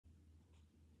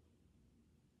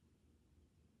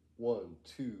1,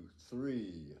 2,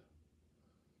 3.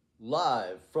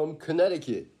 Live from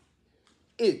Connecticut.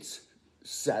 It's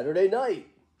Saturday night.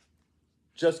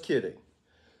 Just kidding.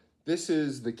 This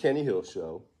is the Kenny Hill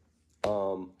Show.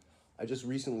 I just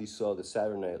recently saw the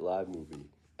Saturday Night Live movie,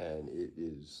 and it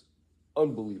is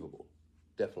unbelievable.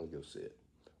 Definitely go see it.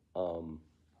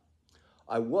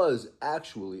 I was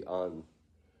actually on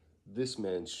this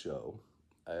man's show.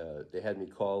 They had me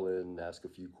call in, ask a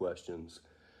few questions.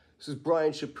 This is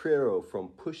Brian Shapiro from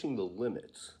Pushing the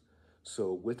Limits.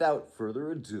 So without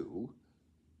further ado,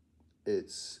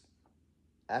 it's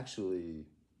actually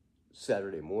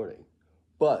Saturday morning,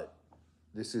 but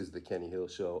this is the Kenny Hill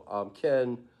Show. I'm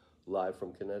Ken, live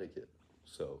from Connecticut.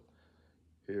 So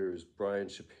here's Brian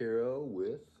Shapiro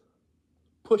with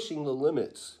Pushing the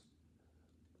Limits.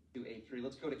 283.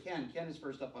 Let's go to Ken. Ken is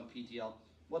first up on PTL.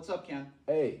 What's up, Ken?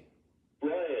 Hey.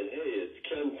 Brian, hey, it's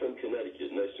Ken from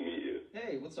Connecticut. Nice to meet you.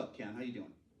 Hey, what's up, Ken? How you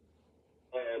doing?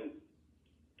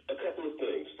 A couple of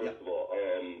things. First of all,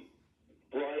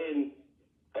 Brian,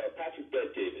 Patrick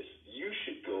Bet Davis, you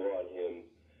should go on him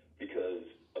because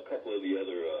a couple of the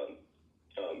other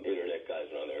internet guys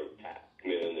are on there,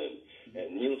 Pac-Man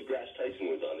and Neil deGrasse Tyson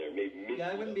was on there. Maybe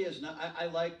I wouldn't be as I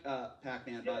like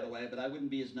Pac-Man, by the way, but I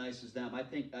wouldn't be as nice as them. I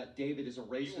think David is a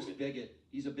racist bigot.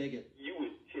 He's a bigot. You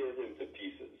would tear him to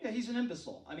pieces. Yeah, he's an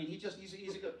imbecile. I mean,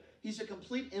 he's a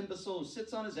complete imbecile who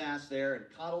sits on his ass there and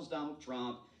coddles Donald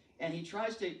Trump. And he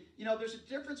tries to, there's a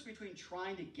difference between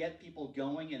trying to get people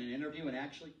going in an interview and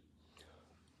actually.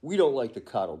 We don't like to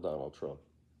coddle Donald Trump.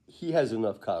 He has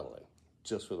enough coddling,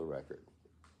 just for the record.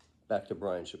 Back to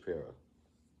Brian Shapiro.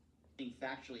 Being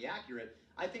factually accurate.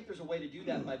 I think there's a way to do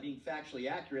that by being factually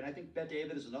accurate. I think Bet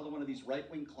David is another one of these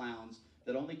right-wing clowns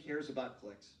that only cares about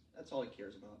clicks. That's all he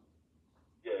cares about.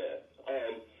 Yeah.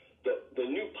 The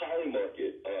new poly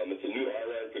market, it's a new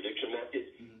online prediction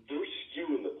market. They're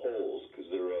skewing the polls because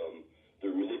they're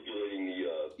manipulating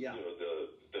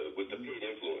with the paid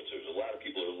influencers. A lot of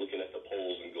people are looking at the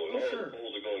polls and going, sure. The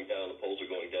polls are going down, the polls are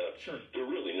going down. Sure. They're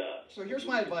really not. So here's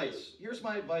my advice. Here's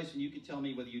my advice, and you can tell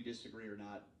me whether you disagree or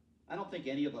not. I don't think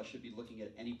any of us should be looking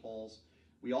at any polls.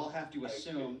 We all have to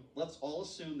assume, let's all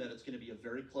assume that it's going to be a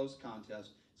very close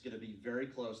contest. It's going to be very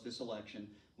close, this election.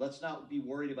 Let's not be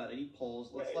worried about any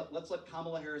polls. Let's let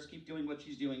Kamala Harris keep doing what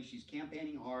she's doing. She's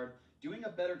campaigning hard, doing a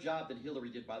better job than Hillary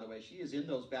did, by the way. She is in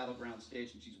those battleground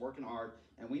states, and she's working hard.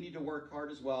 And we need to work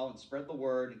hard as well and spread the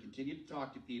word and continue to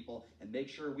talk to people and make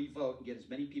sure we vote and get as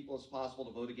many people as possible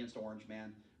to vote against Orange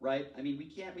Man, right? I mean, we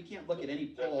can't look at any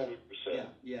poll. 100%.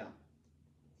 Yeah.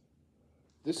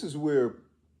 This is where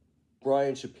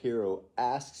Brian Shapiro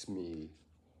asks me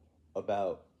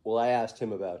about, well, I asked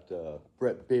him about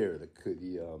Brett Baer,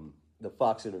 the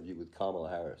Fox interview with Kamala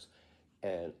Harris.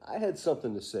 And I had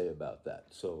something to say about that.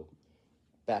 So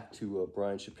back to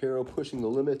Brian Shapiro, Pushing the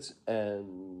Limits,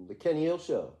 and the Kenny Hill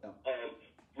Show.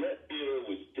 Brett Baer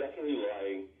was definitely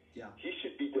lying. Yeah. He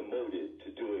should be demoted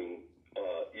to doing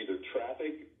either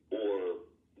traffic or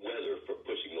weather for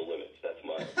Pushing the Limits. That's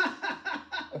my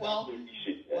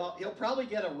Well, he'll probably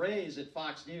get a raise at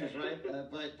Fox News, right?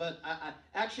 But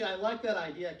I like that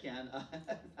idea, Ken.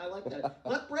 I like that.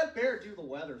 Let Brett Baer do the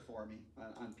weather for me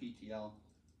on PTL.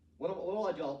 What'll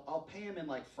I do? I'll pay him in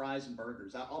like fries and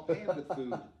burgers. I'll pay him with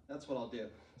food. That's what I'll do.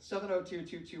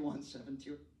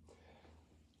 702-221-72.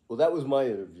 Well, that was my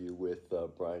interview with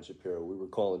Brian Shapiro. We were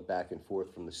calling back and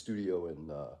forth from the studio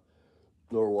in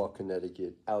Norwalk,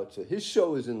 Connecticut, out to his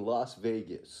show is in Las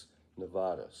Vegas,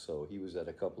 Nevada. So he was at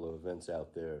a couple of events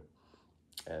out there.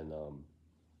 And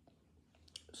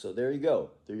so there you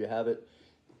go. There you have it.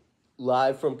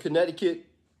 Live from Connecticut,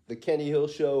 the Kenny Hill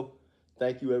Show.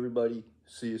 Thank you, everybody.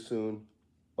 See you soon.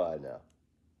 Bye now.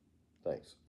 Thanks.